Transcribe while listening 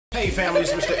Hey family,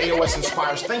 it's Mr.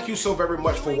 Aosinspires. Thank you so very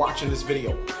much for watching this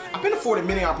video. I've been afforded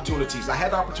many opportunities. I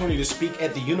had the opportunity to speak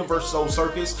at the Universal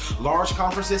Circus, large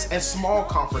conferences, and small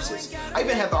conferences. I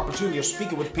even had the opportunity of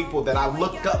speaking with people that I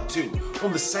looked up to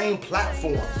on the same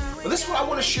platform. But this is what I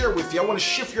want to share with you. I want to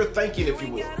shift your thinking, if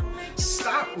you will.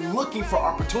 Stop looking for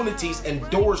opportunities and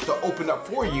doors to open up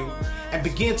for you and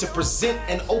begin to present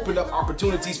and open up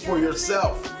opportunities for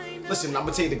yourself. Listen, I'm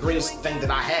going to tell you the greatest thing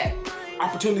that I had.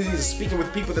 Opportunities of speaking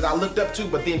with people that I looked up to,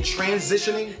 but then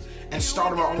transitioning and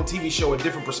starting my own TV show, a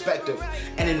different perspective,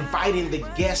 and inviting the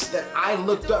guests that I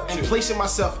looked up to, and placing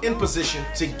myself in position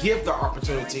to give the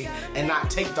opportunity and not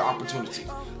take the opportunity.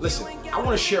 Listen, I want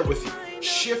to share with you,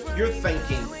 shift your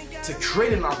thinking to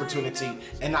create an opportunity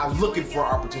and not looking for an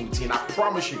opportunity. And I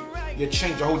promise you, you'll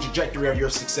change the whole trajectory of your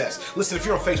success. Listen, if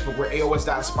you're on Facebook, we're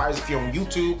AOS.Inspires. If you're on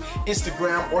YouTube,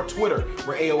 Instagram, or Twitter,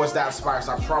 we're AOS.Inspires.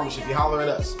 I promise you, if you holler at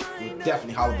us, we'll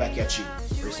definitely holler back at you.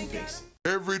 Grace and peace.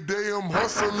 Every day I'm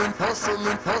hustling, hustling,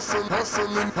 hustling,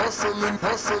 hustling, hustling, hustling,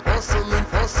 hustling,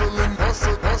 hustling,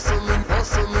 hustling, hustling,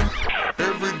 hustling.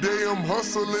 Every day I'm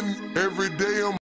hustling, every day I'm